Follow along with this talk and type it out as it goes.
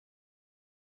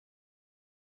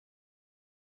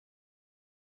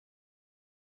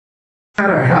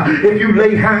If you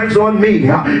lay hands on me,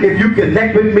 if you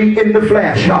connect with me in the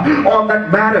flesh, all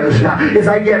that matters is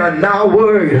I get a now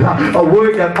word, a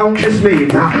word that unctions me,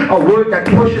 a word that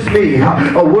pushes me,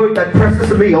 a word that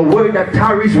presses me, a word that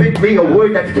tarries with me, a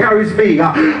word that carries me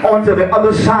onto the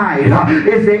other side.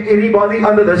 Is there anybody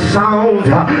under the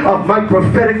sound of my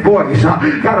prophetic voice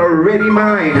got a ready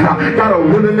mind, got a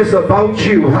willingness about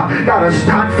you, got a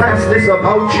steadfastness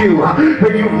about you?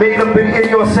 When you've made up in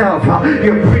yourself,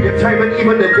 you're predetermined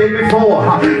even the day before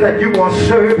that you will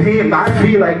serve him. I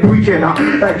feel like preaching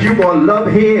that you will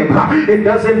love him. It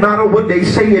doesn't matter what they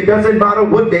say, it doesn't matter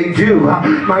what they do.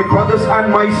 My brothers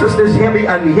and my sisters, hear me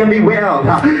and hear me well.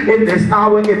 In this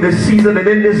hour, in this season, and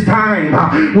in this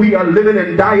time, we are living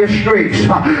in dire straits.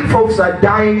 Folks are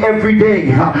dying every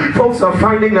day. Folks are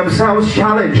finding themselves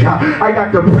challenged. I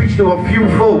got to preach to a few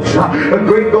folks. A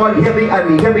great God, hear me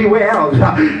and hear me well.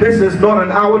 This is not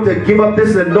an hour to give up.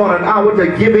 This is not an hour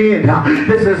to give in.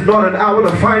 This is not an hour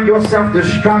to find yourself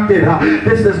distracted.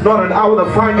 This is not an hour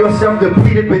to find yourself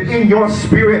depleted within your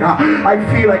spirit. I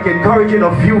feel like encouraging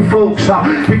a few folks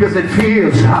because it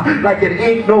feels like it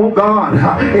ain't no God.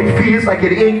 It feels like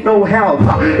it ain't no help.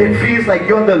 It feels like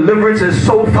your deliverance is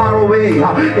so far away.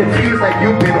 It feels like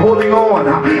you've been holding on.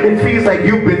 It feels like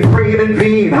you've been praying in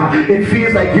vain. It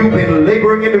feels like you've been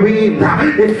laboring in vain.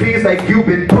 It feels like you've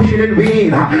been pushing in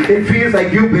vain. It feels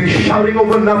like you've been shouting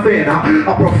over nothing.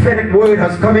 A prophetic word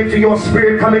has come into your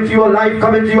spirit, come into your life,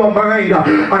 come into your mind,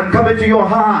 and come into your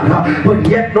heart, but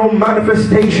yet no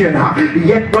manifestation,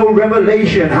 yet no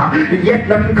revelation, yet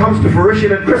nothing comes to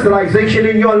fruition and crystallization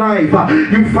in your life.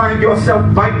 You find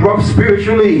yourself bankrupt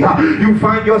spiritually. You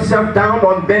find yourself down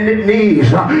on bended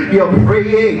knees. You're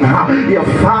praying, you're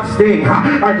fasting,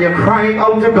 and you're crying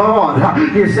out to God.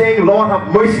 You're saying, Lord,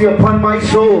 have mercy upon my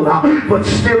soul, but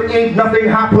still ain't nothing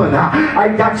happen.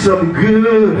 I got some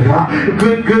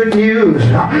good news.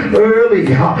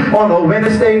 Early on a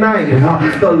Wednesday night,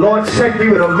 the Lord sent me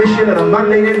with a mission and a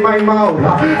mandate in my mouth,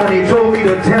 and he told me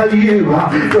to tell you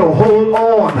to hold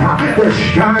on, to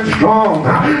stand strong,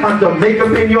 and to make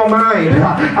up in your mind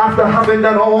after having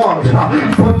done all,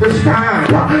 but to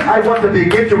stand. I want to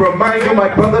begin to remind you,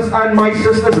 my brothers and my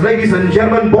sisters, ladies and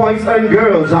gentlemen, boys and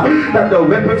girls, that the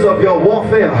weapons of your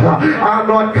warfare are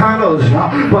not carnal,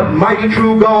 but mighty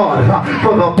through God,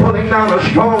 for the pulling down of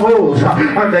strongholds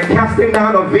and the casting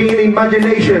down of vain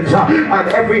imaginations and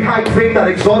every high thing that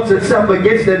exalts itself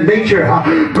against the nature.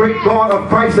 Great God of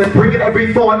Christ, and bringing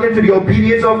every thought into the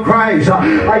obedience of Christ.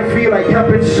 I feel like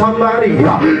helping somebody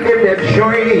in their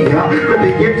journey to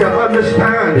begin to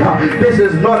understand this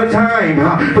is not a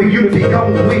time for you to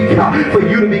become weak, for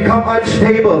you to become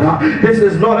unstable. This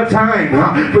is not a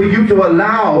time for you to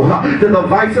allow the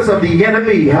devices of the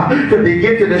enemy to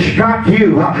begin to distract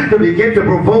you, to begin to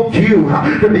provoke you,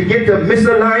 to begin to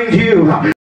misalign you.